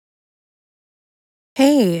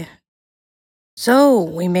Hey, so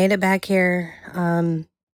we made it back here.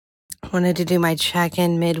 Wanted to do my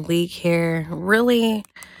check-in midweek here. Really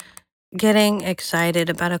getting excited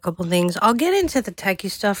about a couple things. I'll get into the techie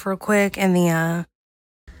stuff real quick and the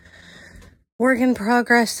work in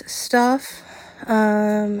progress stuff.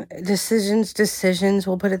 Decisions,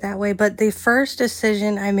 we'll put it that way. But the first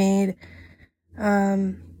decision I made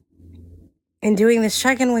in doing this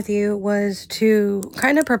check-in with you was to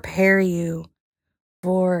kind of prepare you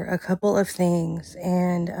for a couple of things.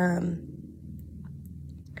 And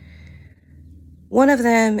one of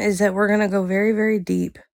them is that we're going to go very, very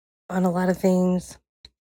deep on a lot of things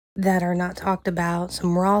that are not talked about,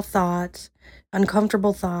 some raw thoughts,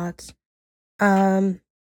 uncomfortable thoughts, some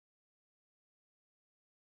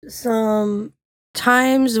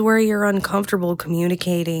times where you're uncomfortable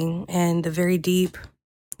communicating and the very deep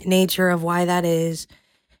nature of why that is,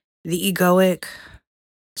 the egoic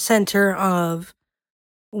center of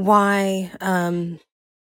why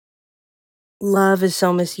love is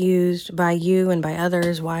so misused by you and by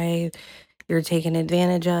others, why you're taken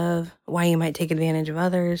advantage of, why you might take advantage of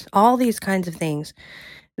others, all these kinds of things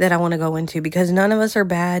that I want to go into because none of us are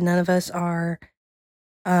bad. None of us are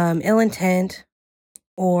ill intent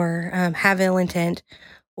or have ill intent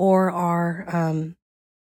or are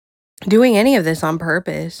doing any of this on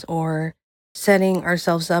purpose or setting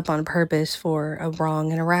ourselves up on purpose for a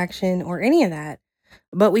wrong interaction or any of that.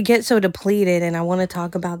 But we get so depleted, and I want to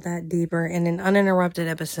talk about that deeper in an uninterrupted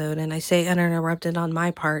episode. And I say uninterrupted on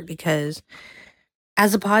my part because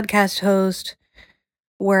as a podcast host,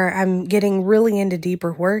 where I'm getting really into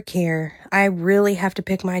deeper work here, I really have to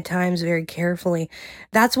pick my times very carefully.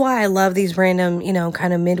 That's why I love these random,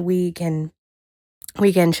 kind of midweek and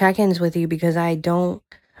weekend check-ins with you because I'm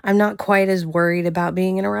not quite as worried about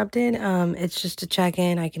being interrupted. It's just a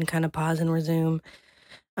check-in. I can kind of pause and resume.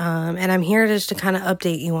 And I'm here just to kind of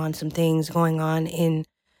update you on some things going on in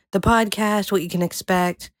the podcast, what you can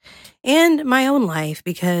expect, and my own life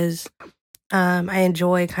because I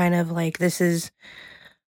enjoy kind of like this is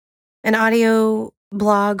an audio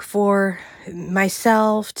blog for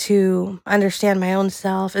myself to understand my own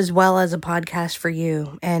self as well as a podcast for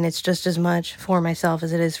you. And it's just as much for myself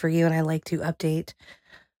as it is for you. And I like to update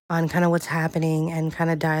on kind of what's happening and kind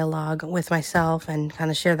of dialogue with myself and kind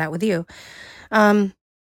of share that with you.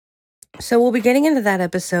 So we'll be getting into that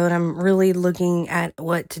episode. I'm really looking at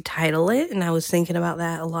what to title it. And I was thinking about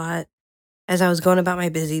that a lot as I was going about my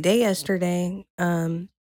busy day yesterday. And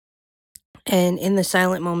in the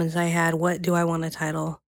silent moments I had, what do I want to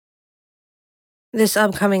title this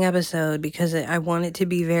upcoming episode? Because I want it to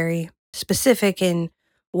be very specific in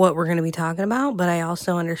what we're going to be talking about, but I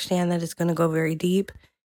also understand that it's going to go very deep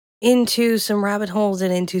into some rabbit holes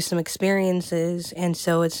and into some experiences. And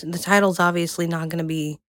so the title's obviously not going to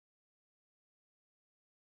be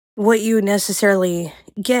what you necessarily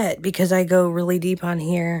get because I go really deep on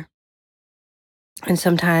here. And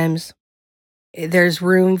sometimes there's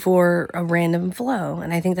room for a random flow.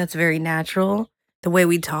 And I think that's very natural. The way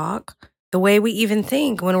we talk, the way we even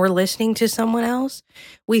think when we're listening to someone else,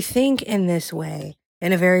 we think in this way,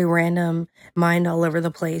 in a very random, mind all over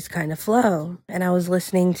the place kind of flow. And I was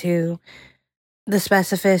listening to the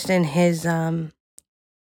specificist in his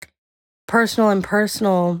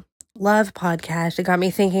personal love podcast. It got me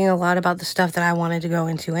thinking a lot about the stuff that I wanted to go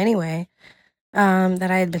into anyway, that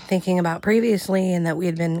I had been thinking about previously and that we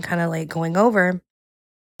had been kind of like going over.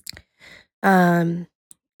 Kind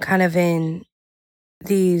of in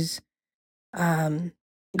these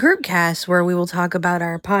group casts where we will talk about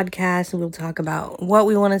our podcast and we'll talk about what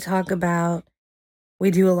we want to talk about.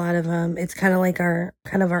 We do a lot of it's kind of like our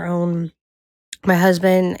own, my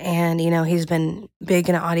husband, and he's been big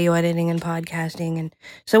in audio editing and podcasting, and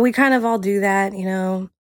so we kind of all do that.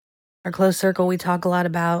 Our close circle, we talk a lot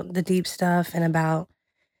about the deep stuff and about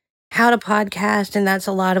how to podcast, and that's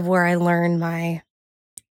a lot of where I learned my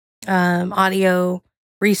audio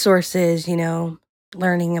resources,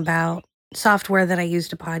 learning about software that I use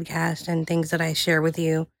to podcast and things that I share with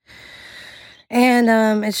you.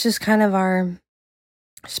 And it's just kind of our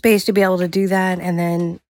space to be able to do that. And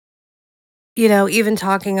then, even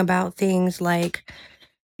talking about things like,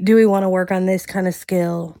 do we want to work on this kind of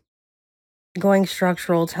skill, going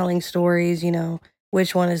structural, telling stories,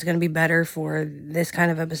 which one is going to be better for this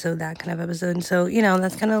kind of episode, that kind of episode. And so,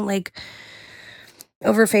 that's kind of like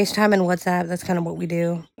over FaceTime and WhatsApp. That's kind of what we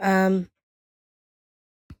do.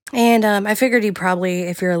 And I figured you probably,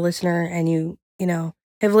 if you're a listener and you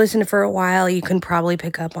have listened for a while, you can probably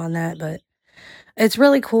pick up on that. But it's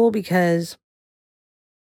really cool because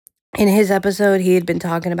in his episode, he had been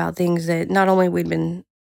talking about things that not only we'd been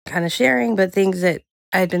kind of sharing, but things that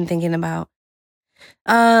I'd been thinking about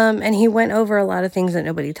And he went over a lot of things that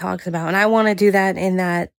nobody talks about. And I want to do that in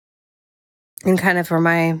kind of from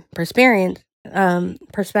my perspective,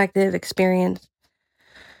 experience.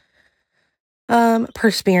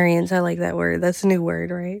 Persperience, I like that word. That's a new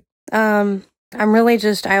word, right? I'm really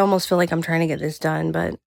I almost feel like I'm trying to get this done,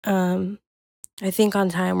 but I think on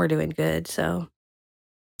time we're doing good. So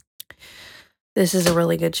this is a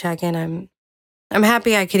really good check-in. I'm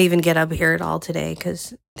happy I could even get up here at all today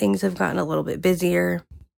because things have gotten a little bit busier.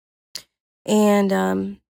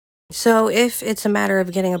 And so if it's a matter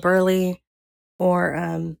of getting up early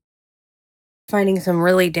or finding some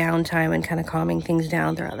really downtime and kind of calming things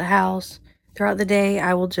down throughout the house, throughout the day,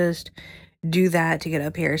 I will just do that to get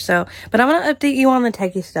up here. So, but I'm going to update you on the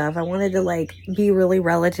techie stuff. I wanted to be really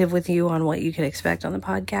relative with you on what you could expect on the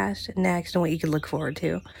podcast next and what you could look forward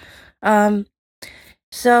to.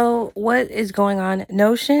 So what is going on?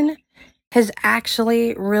 Notion has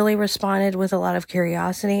actually really responded with a lot of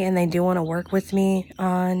curiosity, and they do want to work with me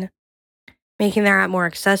on making their app more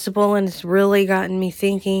accessible. And it's really gotten me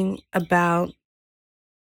thinking about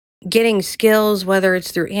getting skills, whether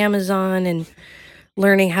it's through Amazon and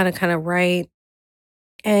learning how to kind of write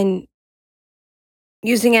and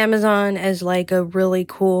using Amazon as a really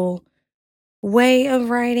cool way of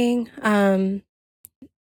writing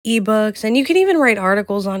ebooks. And you can even write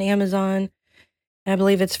articles on Amazon. I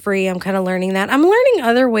believe it's free. I'm kind of learning that. I'm learning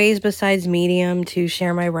other ways besides Medium to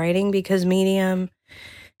share my writing because Medium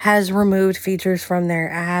has removed features from their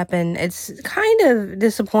app, and it's kind of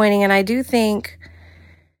disappointing. And I do think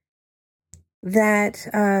that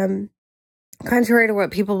contrary to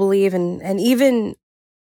what people believe, and even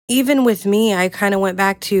with me, I kind of went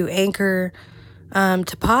back to Anchor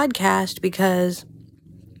to podcast because,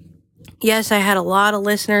 yes, I had a lot of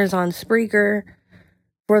listeners on Spreaker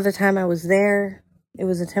for the time I was there. It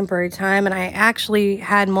was a temporary time, and I actually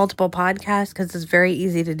had multiple podcasts because it's very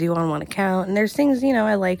easy to do on one account. And there's things,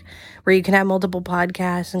 I like where you can have multiple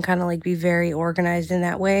podcasts and kind of be very organized in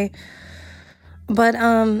that way. But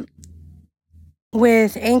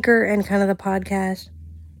with Anchor and kind of the podcast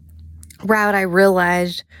route, I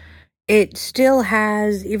realized it still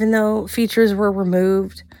has, even though features were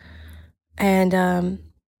removed, and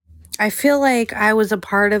I feel like I was a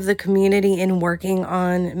part of the community in working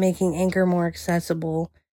on making Anchor more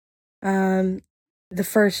accessible. The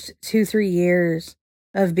first 2-3 years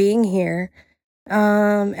of being here.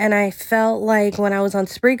 And I felt like when I was on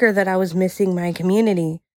Spreaker that I was missing my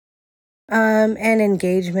community, and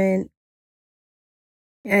engagement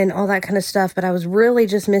and all that kind of stuff. But I was really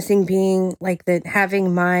just missing being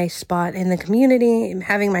having my spot in the community,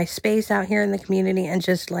 having my space out here in the community, and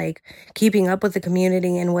just keeping up with the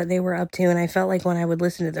community and what they were up to. And I felt like when I would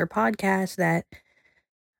listen to their podcast that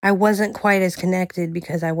I wasn't quite as connected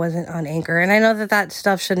because I wasn't on Anchor. And I know that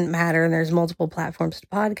stuff shouldn't matter and there's multiple platforms to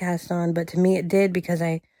podcast on, but to me it did because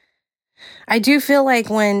I do feel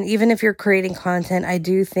like even if you're creating content, I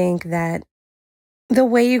do think that the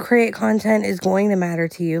way you create content is going to matter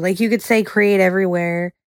to you. You could say create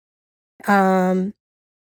everywhere, and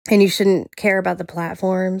you shouldn't care about the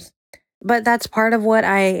platforms. But that's part of what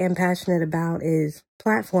I am passionate about is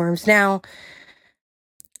platforms. Now,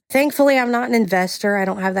 thankfully, I'm not an investor. I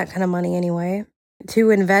don't have that kind of money anyway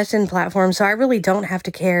to invest in platforms. So I really don't have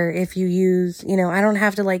to care if you use, I don't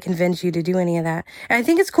have to convince you to do any of that. And I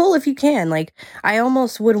think it's cool if you can. I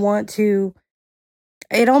almost would want to.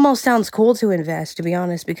 It almost sounds cool to invest, to be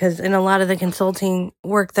honest, because in a lot of the consulting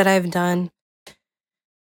work that I've done,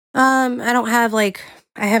 I don't have I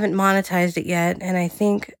haven't monetized it yet. And I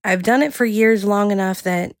think I've done it for years long enough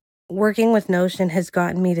that working with Notion has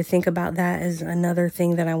gotten me to think about that as another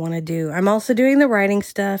thing that I want to do. I'm also doing the writing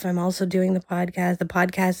stuff. I'm also doing the podcast. The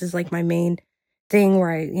podcast is my main thing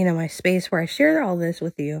where my space where I share all this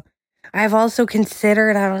with you. I've also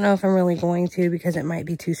considered, I don't know if I'm really going to because it might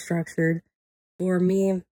be too structured for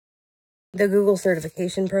me, the Google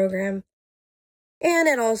certification program. And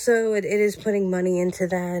it is putting money into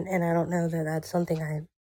that. And I don't know that that's something I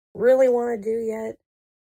really want to do yet.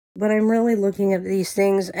 But I'm really looking at these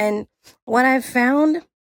things. And what I've found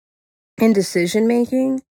in decision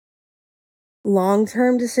making,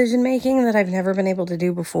 long-term decision making that I've never been able to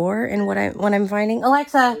do before, and what I'm finding,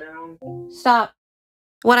 Alexa, stop.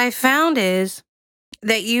 What I found is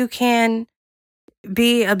that you can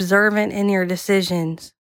be observant in your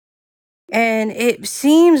decisions. And it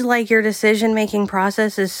seems like your decision-making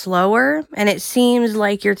process is slower, and it seems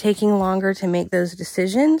like you're taking longer to make those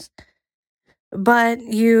decisions. But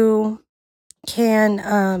you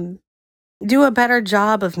can do a better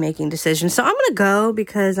job of making decisions. So I'm going to go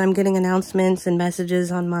because I'm getting announcements and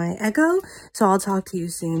messages on my Echo. So I'll talk to you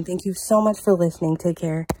soon. Thank you so much for listening. Take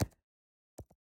care.